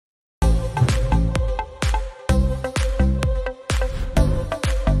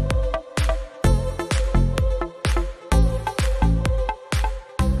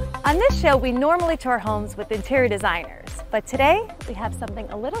show, we normally tour homes with interior designers, but today we have something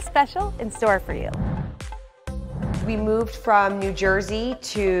a little special in store for you. We moved from New Jersey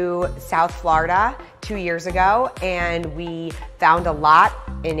to South Florida 2 years ago, and we found a lot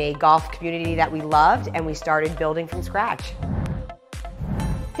in a golf community that we loved, and we started building from scratch.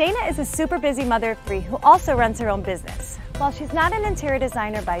 Dana is a super busy mother of 3 who also runs her own business. While she's not an interior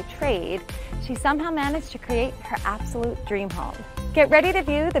designer by trade, she somehow managed to create her absolute dream home. Get ready to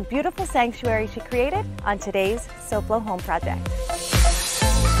view the beautiful sanctuary she created on today's SoFlo Home Project.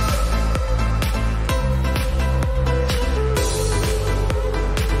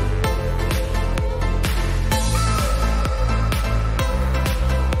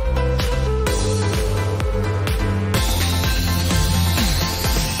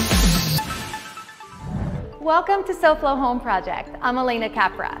 Welcome to SoFlo Home Project. I'm Alena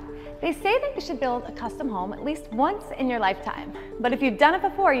Capra. They say that you should build a custom home at least once in your lifetime. But if you've done it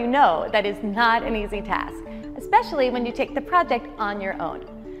before, you know that is not an easy task, especially when you take the project on your own.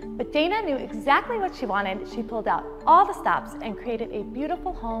 But Dana knew exactly what she wanted. She pulled out all the stops and created a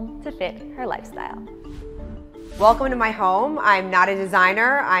beautiful home to fit her lifestyle. Welcome to my home. I'm not a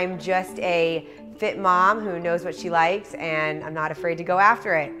designer. I'm just a fit mom who knows what she likes, and I'm not afraid to go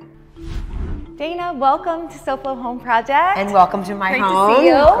after it. Dana, welcome to SoFlo Home Project. And welcome to my home. Great to see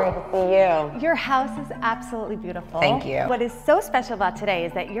you. Great to see you. Your house is absolutely beautiful. Thank you. What is so special about today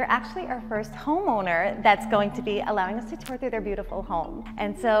is that you're actually our first homeowner that's going to be allowing us to tour through their beautiful home.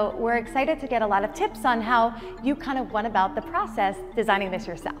 And so we're excited to get a lot of tips on how you kind of went about the process designing this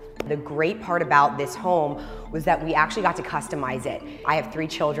yourself. The great part about this home was that we actually got to customize it. I have 3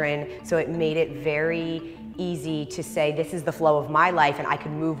 children, so it made it very easy to say this is the flow of my life, and I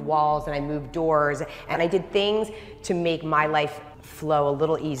could move walls and I moved doors, and I did things to make my life flow a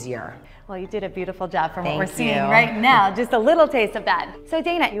little easier. Well, you did a beautiful job from what we're Thank seeing you. right now. Just a little taste of that. So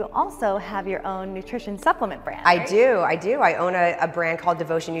Dana, you also have your own nutrition supplement brand, right? I do. I own a brand called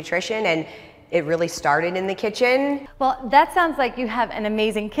Devotion Nutrition, and it really started in the kitchen. Well, that sounds like you have an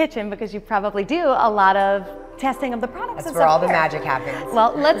amazing kitchen because you probably do a lot of testing of the products. That's where all the magic happens.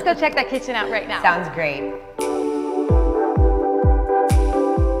 Well, let's go check that kitchen out right now. Sounds great.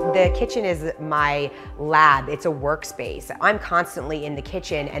 The kitchen is my lab. It's a workspace. I'm constantly in the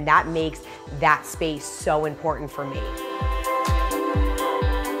kitchen, and that makes that space so important for me.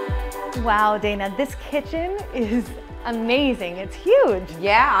 Wow, Dana, this kitchen is amazing. It's huge.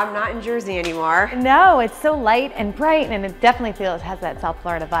 Yeah, I'm not in Jersey anymore. No, it's so light and bright, and it definitely feels, has that South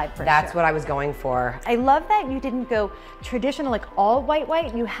Florida vibe for sure. That's what I was going for. I love that you didn't go traditional, like all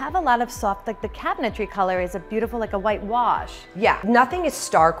white. You have a lot of soft, like the cabinetry color is a beautiful, like a white wash. Yeah, nothing is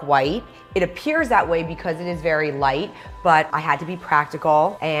stark white. It appears that way because it is very light, but I had to be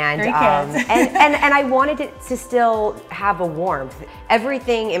practical, and and I wanted it to still have a warmth.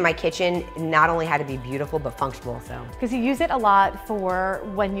 Everything in my kitchen not only had to be beautiful, but functional. So. Because you use it a lot for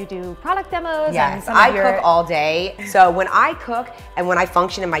when you do product demos. Yes, and I cook all day. So when I cook and when I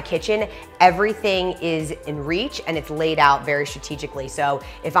function in my kitchen, everything is in reach and it's laid out very strategically. So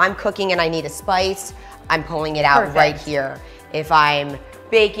if I'm cooking and I need a spice, I'm pulling it out right here. If I'm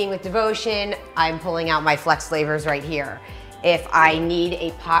baking with Devotion, I'm pulling out my flex flavors right here. If I need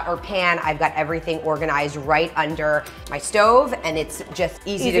a pot or pan, I've got everything organized right under my stove, and it's just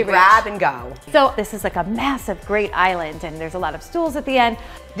easy to grab and go. So this is like a massive, great island, and there's a lot of stools at the end.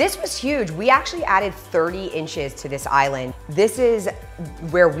 This was huge. We actually added 30 inches to this island. This is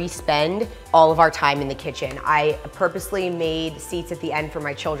where we spend all of our time in the kitchen. I purposely made seats at the end for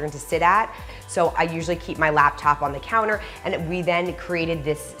my children to sit at. So I usually keep my laptop on the counter, and we then created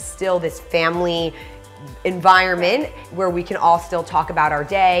this family environment where we can all still talk about our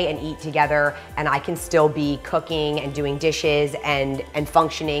day and eat together, and I can still be cooking and doing dishes and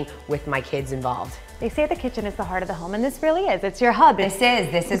functioning with my kids involved. They say the kitchen is the heart of the home, and this really is. It's your hub. This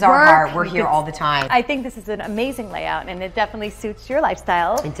is our heart. We're here all the time. I think this is an amazing layout, and it definitely suits your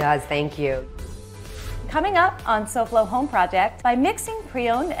lifestyle. It does, thank you. Coming up on SoFlo Home Project, by mixing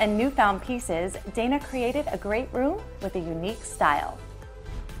pre-owned and newfound pieces, Dana created a great room with a unique style.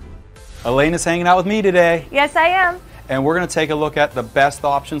 Alena's hanging out with me today. Yes, I am. And we're going to take a look at the best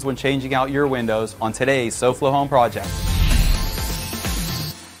options when changing out your windows on today's SoFlo Home Project.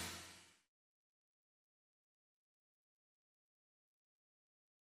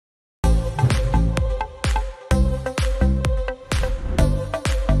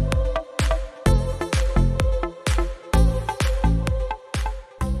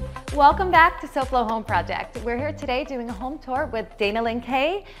 Welcome back to SoFlo Home Project. We're here today doing a home tour with Dana Lynn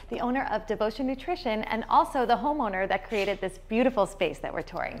Kay, the owner of Devotion Nutrition, and also the homeowner that created this beautiful space that we're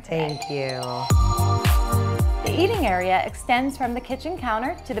touring today. Thank you. The eating area extends from the kitchen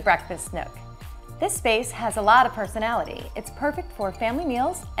counter to the breakfast nook. This space has a lot of personality. It's perfect for family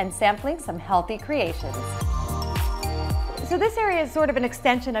meals and sampling some healthy creations. So this area is sort of an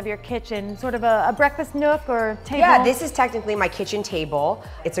extension of your kitchen, sort of a breakfast nook or table? Yeah, this is technically my kitchen table.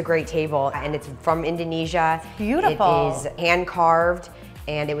 It's a great table and it's from Indonesia. It's beautiful. It is hand carved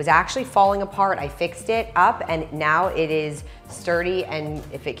and it was actually falling apart. I fixed it up and now it is sturdy, and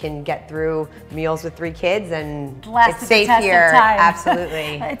if it can get through meals with 3 kids, then it's safe here.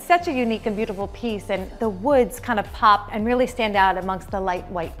 Absolutely. It's such a unique and beautiful piece, and the woods kind of pop and really stand out amongst the light,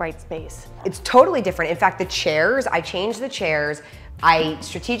 white, bright space. It's totally different. In fact, the chairs, I changed the chairs. I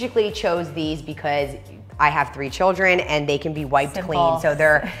strategically chose these because I have 3 children and they can be wiped clean. So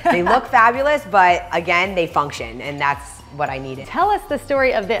they look fabulous, but again, they function, and that's what I needed. Tell us the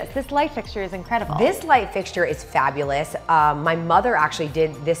story of this. This light fixture is incredible. This light fixture is fabulous. My mother actually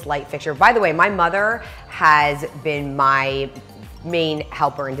did this light fixture. By the way, my mother has been my main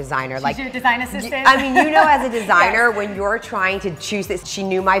helper and designer. She's your design assistant? I mean, you know, as a designer, Yes. when you're trying to choose this, she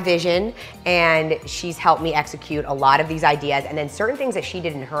knew my vision and she's helped me execute a lot of these ideas, and then certain things that she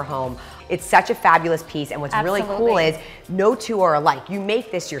did in her home. It's such a fabulous piece, and what's really cool is no 2 are alike. You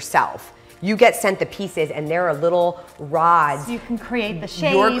make this yourself. You get sent the pieces and there are little rods. So you can create the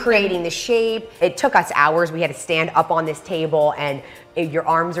shape. You're creating the shape. It took us hours. We had to stand up on this table and your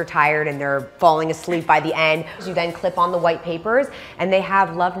arms are tired and they're falling asleep by the end. You then clip on the white papers and they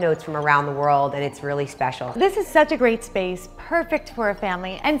have love notes from around the world, and it's really special. This is such a great space, perfect for a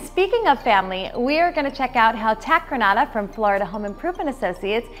family. And speaking of family, we are going to check out how Tat Granata from Florida Home Improvement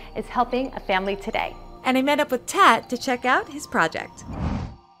Associates is helping a family today. And I met up with Tat to check out his project.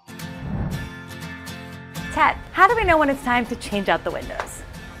 Tat, how do we know when it's time to change out the windows?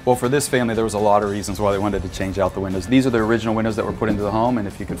 Well, for this family, there was a lot of reasons why they wanted to change out the windows. These are the original windows that were put into the home, and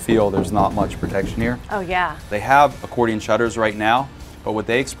if you can feel, there's not much protection here. Oh yeah. They have accordion shutters right now, but what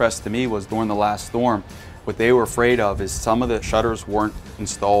they expressed to me was during the last storm, what they were afraid of is some of the shutters weren't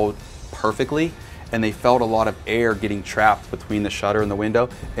installed perfectly, and they felt a lot of air getting trapped between the shutter and the window,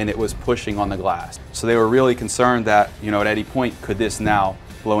 and it was pushing on the glass. So they were really concerned that, you know, at any point, could this now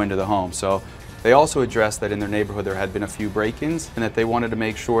blow into the home? So they also addressed that in their neighborhood there had been a few break-ins, and that they wanted to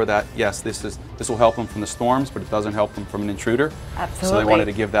make sure that, yes, this will help them from the storms, but it doesn't help them from an intruder. Absolutely. So they wanted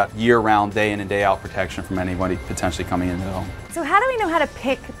to give that year-round, day in and day out protection from anybody potentially coming into the home. So how do we know how to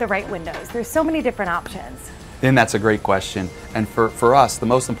pick the right windows? There's so many different options. Then that's a great question. And for us, the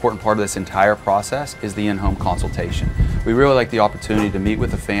most important part of this entire process is the in-home consultation. We really like the opportunity to meet with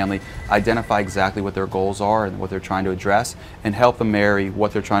the family, identify exactly what their goals are and what they're trying to address, and help them marry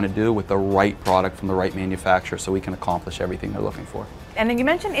what they're trying to do with the right product from the right manufacturer so we can accomplish everything they're looking for. And then you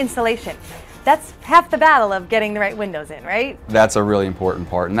mentioned installation. That's half the battle of getting the right windows in, right? That's a really important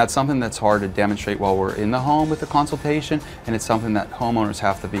part, and that's something that's hard to demonstrate while we're in the home with the consultation, and it's something that homeowners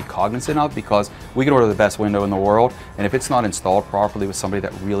have to be cognizant of, because we can order the best window in the world, and if it's not installed properly with somebody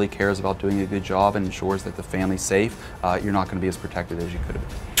that really cares about doing a good job and ensures that the family's safe, you're not going to be as protected as you could have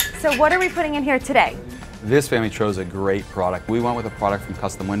been. So what are we putting in here today? This family chose a great product. We went with a product from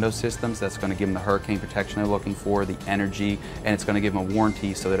Custom Window Systems that's going to give them the hurricane protection they're looking for, the energy, and it's going to give them a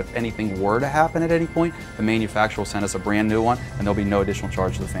warranty so that if anything were to happen at any point, the manufacturer will send us a brand new one and there'll be no additional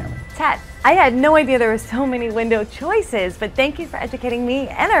charge to the family. Tat, I had no idea there were so many window choices, but thank you for educating me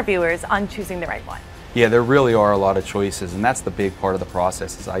and our viewers on choosing the right one. Yeah, there really are a lot of choices, and that's the big part of the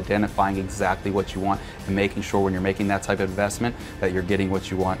process, is identifying exactly what you want and making sure when you're making that type of investment that you're getting what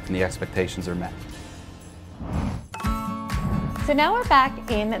you want and the expectations are met. So now we're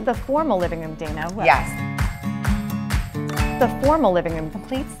back in the formal living room, Dana. Yes. The formal living room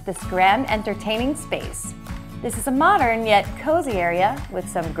completes this grand entertaining space. This is a modern yet cozy area with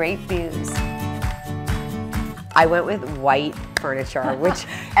some great views. I went with white furniture, which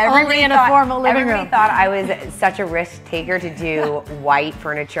Only in a formal living room. Everybody thought I was such a risk taker to do white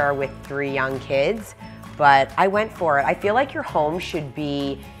furniture with 3 young kids, but I went for it. I feel like your home should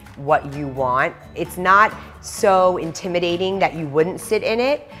be what you want. It's not so intimidating that you wouldn't sit in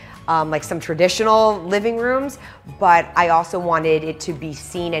it, like some traditional living rooms, but I also wanted it to be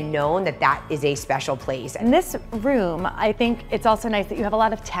seen and known that that is a special place. In this room, I think it's also nice that you have a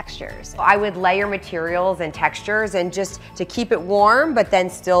lot of textures. I would layer materials and textures and just to keep it warm, but then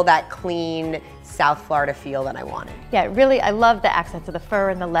still that clean South Florida feel that I wanted. Yeah, really, I love the accents of the fur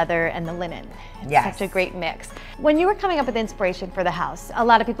and the leather and the linen. It's Yes. such a great mix. When you were coming up with inspiration for the house, a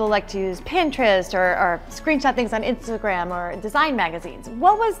lot of people like to use Pinterest or screenshot things on Instagram or design magazines.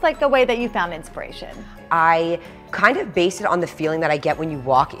 What was like a way that you found inspiration? I kind of based it on the feeling that I get when you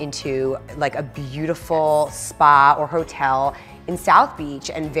walk into like a beautiful spa or hotel in South Beach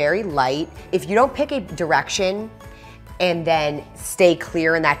and very light. If you don't pick a direction and then stay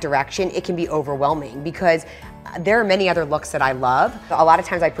clear in that direction, it can be overwhelming because there are many other looks that I love. A lot of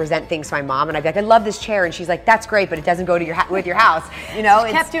times I present things to my mom and I'd be like, I love this chair, and she's like, that's great, but it doesn't go to with your house. You know,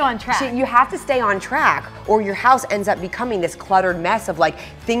 She kept you on track. You have to stay on track, or your house ends up becoming this cluttered mess of like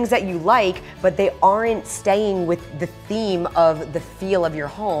things that you like, but they aren't staying with the theme of the feel of your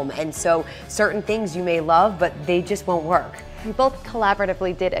home. And so certain things you may love, but they just won't work. You both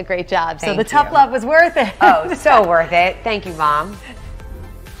collaboratively did a great job, so Thank the tough you. love was worth it. Oh, so worth it. Thank you, Mom.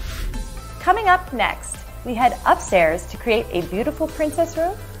 Coming up next, we head upstairs to create a beautiful princess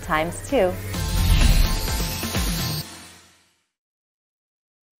room ×2.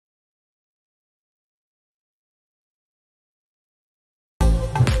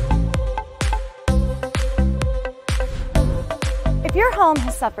 If your home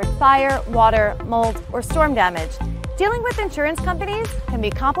has suffered fire, water, mold, or storm damage, dealing with insurance companies can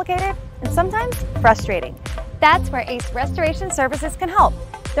be complicated and sometimes frustrating. That's where Ace Restoration Services can help.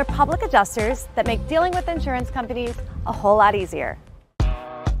 They're public adjusters that make dealing with insurance companies a whole lot easier.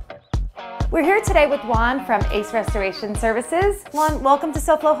 We're here today with Juan from Ace Restoration Services. Juan, welcome to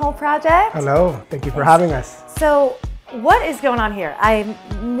SoFlo Home Project. Hello, thank you for having us. So, what is going on here? I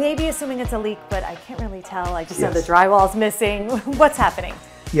may be assuming it's a leak, but I can't really tell. I just know the drywall's missing. What's happening?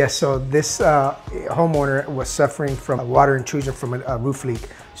 Yes, so this homeowner was suffering from a water intrusion from a roof leak.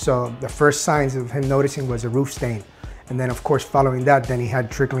 So the first signs of him noticing was a roof stain. And then of course, following that, then he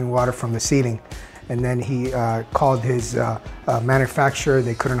had trickling water from the ceiling. And then he called his manufacturer.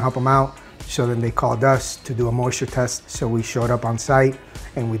 They couldn't help him out. So then they called us to do a moisture test. So we showed up on site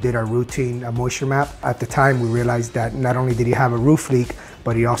and we did our routine moisture map. At the time, we realized that not only did he have a roof leak,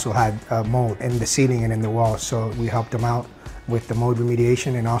 but he also had mold in the ceiling and in the walls. So we helped him out with the mold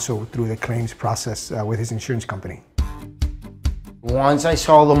remediation and also through the claims process with his insurance company. Once I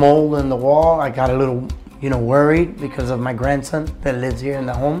saw the mold in the wall, I got a little, worried because of my grandson that lives here in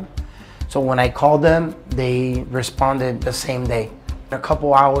the home. So when I called them, they responded the same day. In a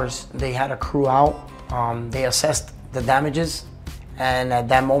couple hours, they had a crew out. They assessed the damages, and at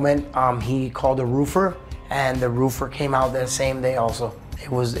that moment, he called a roofer, and the roofer came out the same day also. It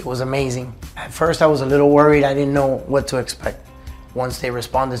was amazing. At first, I was a little worried. I didn't know what to expect. Once they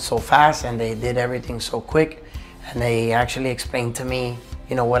responded so fast and they did everything so quick, and they actually explained to me,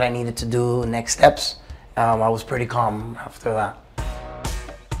 what I needed to do, next steps, I was pretty calm after that.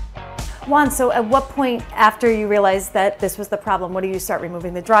 Juan, so at what point after you realized that this was the problem, what do you start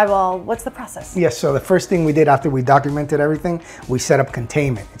removing the drywall? What's the process? Yes, so the first thing we did after we documented everything, we set up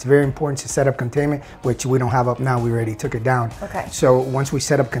containment. It's very important to set up containment, which we don't have up now. We already took it down. Okay. So once we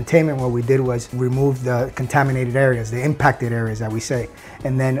set up containment, what we did was remove the contaminated areas, the impacted areas that we say.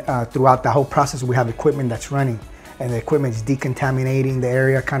 And then throughout the whole process, we have equipment that's running. And the equipment is decontaminating the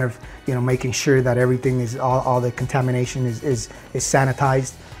area, kind of, making sure that everything is, all the contamination is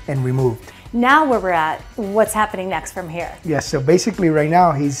sanitized and removed. Now where we're at, what's happening next from here? Yes, so basically right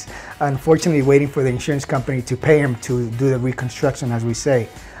now he's unfortunately waiting for the insurance company to pay him to do the reconstruction, as we say.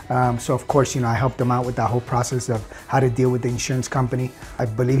 So of course, I helped him out with that whole process of how to deal with the insurance company. I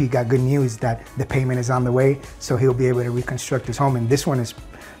believe he got good news that the payment is on the way, so he'll be able to reconstruct his home. And this one is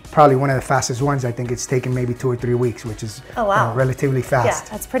probably one of the fastest ones. I think it's taken maybe 2 or 3 weeks, which is relatively fast.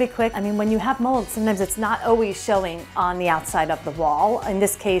 Yeah, that's pretty quick. I mean, when you have mold, sometimes it's not always showing on the outside of the wall. In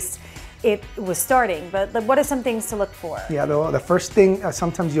this case, it was starting, but what are some things to look for? Yeah, the first thing,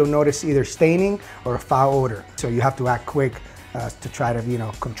 sometimes you'll notice either staining or a foul odor. So you have to act quick to try to,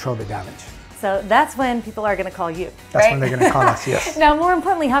 control the damage. So that's when people are going to call you, That's right? when they're going to call us, yes. Now, more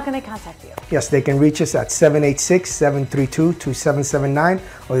importantly, how can they contact you? Yes, they can reach us at 786-732-2779,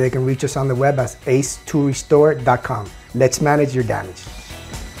 or they can reach us on the web as ace2restore.com. Let's manage your damage.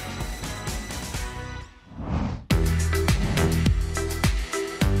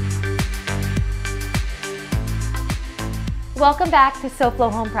 Welcome back to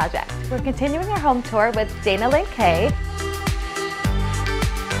SoFlo Home Project. We're continuing our home tour with Dana Lynn Kay.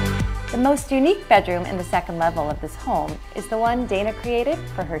 The most unique bedroom in the second level of this home is the one Dana created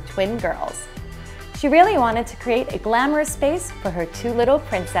for her twin girls. She really wanted to create a glamorous space for her 2 little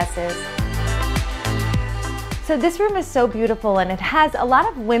princesses. So this room is so beautiful and it has a lot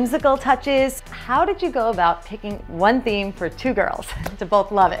of whimsical touches. how did you go about picking one theme for two girls to both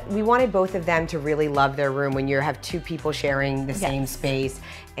love it? We wanted both of them to really love their room when you have two people sharing the same space,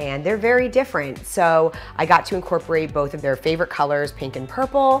 and they're very different. So I got to incorporate both of their favorite colors, pink and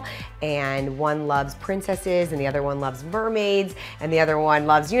purple, and one loves princesses and the other one loves mermaids and the other one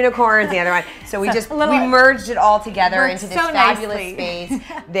loves unicorns, the other one. So we merged it all together into this fabulous space.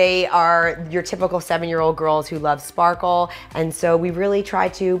 They are your typical 7-year-old girls who love sparkle, and so we really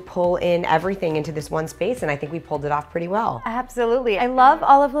tried to pull in everything into this one space, and I think we pulled it off pretty well. Absolutely. I love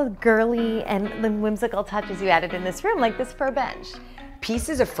all of the girly and the whimsical touches you added in this room, like this fur bench.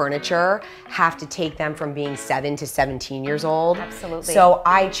 Pieces of furniture have to take them from being 7 to 17 years old. Absolutely. So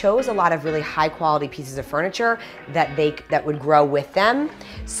I chose a lot of really high quality pieces of furniture that would grow with them.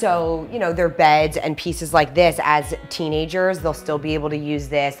 So, you know, their beds and pieces like this, as teenagers, they'll still be able to use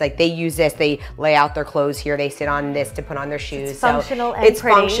this. Like, they use this, they lay out their clothes here, they sit on this to put on their shoes. It's functional and it's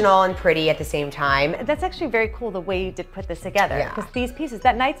pretty. Functional and pretty at the same time. That's actually very cool the way you did put this together. Because these pieces,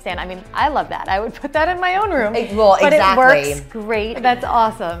 that nightstand, I mean, I love that. I would put that in my own room. Well, but exactly. It works great. That's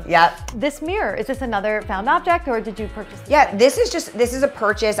awesome. Yep. This mirror, is this another found object or did you purchase this? Yeah, this is a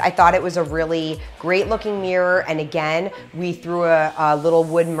purchase. I thought it was a really great looking mirror, and again, we threw a little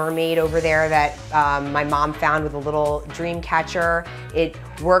wood mermaid over there that my mom found with a little dream catcher. It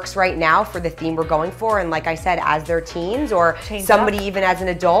works right now for the theme we're going for, and like I said, as they're teens or somebody even as an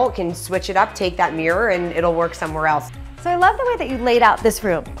adult can switch it up, take that mirror, and it'll work somewhere else. So I love the way that you laid out this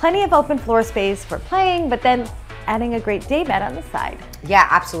room. Plenty of open floor space for playing, but then adding a great day bed on the side. Yeah,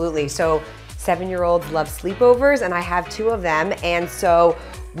 absolutely. So 7-year-olds love sleepovers, and I have 2 of them, and so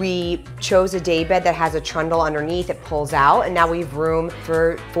we chose a day bed that has a trundle underneath. It pulls out, and now we have room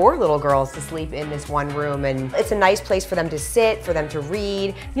for 4 little girls to sleep in this one room, and it's a nice place for them to sit, for them to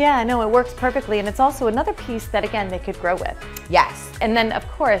read. Yeah, I know, it works perfectly, and it's also another piece that, again, they could grow with. Yes. And then, of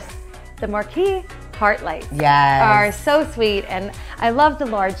course, the marquee heart lights are so sweet, and I love the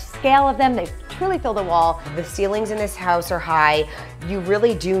large scale of them. They truly fill the wall. The ceilings in this house are high. You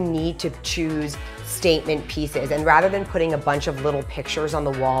really do need to choose statement pieces, and rather than putting a bunch of little pictures on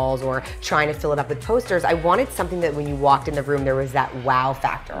the walls or trying to fill it up with posters, I wanted something that when you walked in the room there was that wow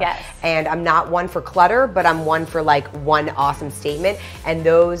factor. Yes. And I'm not one for clutter, but I'm one for like one awesome statement, and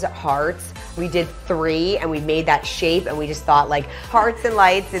those hearts, we did 3 and we made that shape, and we just thought like hearts and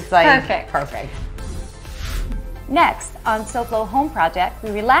lights, it's like perfect. Next, on SoFlo Home Project, we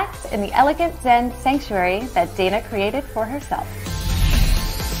relax in the elegant Zen sanctuary that Dana created for herself.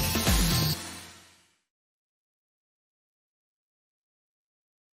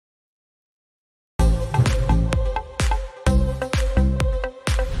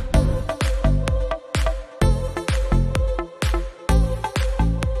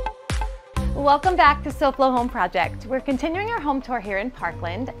 Welcome back to SoFlo Home Project. We're continuing our home tour here in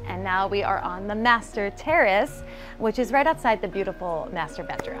Parkland, and now we are on the master terrace, which is right outside the beautiful master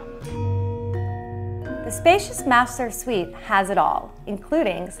bedroom. The spacious master suite has it all,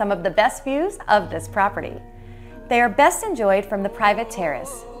 including some of the best views of this property. They are best enjoyed from the private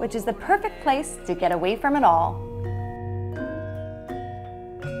terrace, which is the perfect place to get away from it all.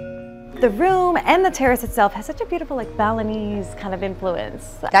 The room and the terrace itself has such a beautiful like Balinese kind of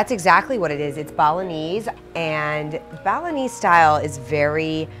influence. That's exactly what it is. It's Balinese, and Balinese style is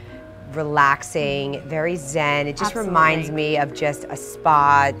very relaxing, very zen. It just reminds me of just a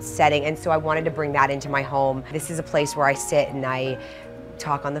spa setting, and so I wanted to bring that into my home. This is a place where I sit and I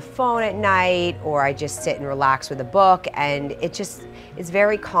talk on the phone at night, or I just sit and relax with a book, and it's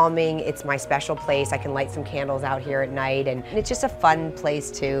very calming. It's my special place. I can light some candles out here at night, and it's just a fun place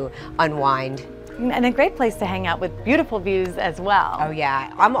to unwind. And a great place to hang out with beautiful views as well. Oh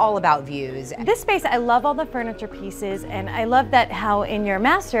yeah, I'm all about views. This space, I love all the furniture pieces, and I love that how in your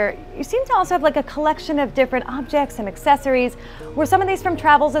master, you seem to also have like a collection of different objects and accessories. Were some of these from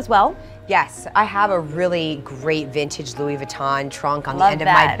travels as well? Yes, I have a really great vintage Louis Vuitton trunk on the end of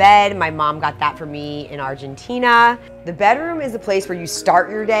my bed. My mom got that for me in Argentina. The bedroom is the place where you start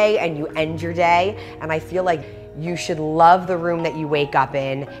your day and you end your day, and I feel like you should love the room that you wake up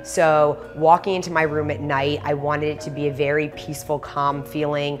in. So walking into my room at night, I wanted it to be a very peaceful, calm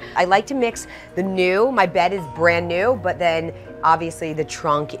feeling. I like to mix the new, my bed is brand new, but then obviously the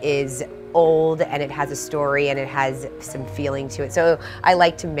trunk is old and it has a story and it has some feeling to it. So I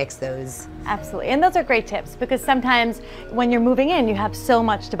like to mix those. Absolutely, and those are great tips because sometimes when you're moving in, you have so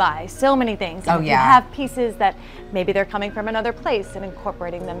much to buy, so many things. And you have pieces that maybe they're coming from another place and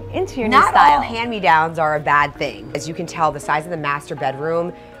incorporating them into your new style. Not all hand-me-downs are a bad thing. As you can tell, the size of the master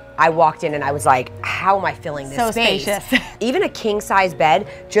bedroom, I walked in and I was like, how am I filling this So space? spacious. Even a king size bed,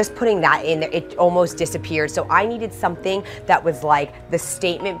 just putting that in there, it almost disappeared. So I needed something that was like the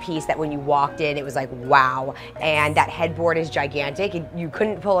statement piece that when you walked in, it was like, wow. And that headboard is gigantic. You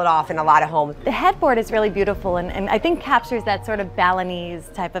couldn't pull it off in a lot of homes. The headboard is really beautiful and I think captures that sort of Balinese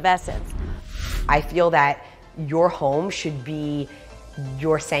type of essence. I feel that your home should be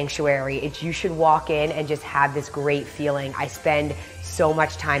your sanctuary. You should walk in and just have this great feeling. I spend so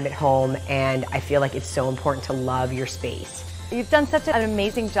much time at home and I feel like it's so important to love your space. You've done such an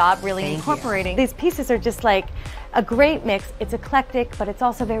amazing job really incorporating. These pieces are just like a great mix. It's eclectic, but it's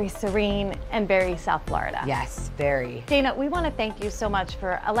also very serene and very South Florida. Yes, very. Dana, we want to thank you so much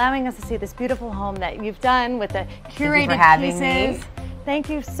for allowing us to see this beautiful home that you've done with the curated Thank you for having pieces. me. Thank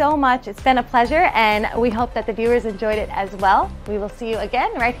you so much. It's been a pleasure, and we hope that the viewers enjoyed it as well. We will see you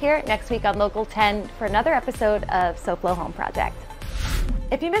again right here next week on Local 10 for another episode of SoFlo Home Project.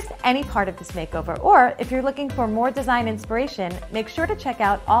 If you missed any part of this makeover, or if you're looking for more design inspiration, make sure to check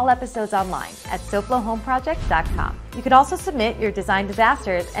out all episodes online at SoFloHomeProject.com. You could also submit your design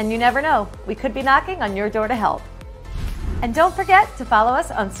disasters, and you never know, we could be knocking on your door to help. And don't forget to follow us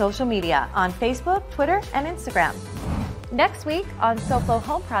on social media on Facebook, Twitter, and Instagram. Next week on SoFlo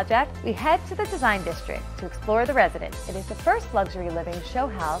Home Project, we head to the Design District to explore the Residence. It is the first luxury living show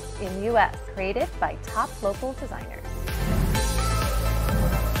house in the U.S., created by top local designers.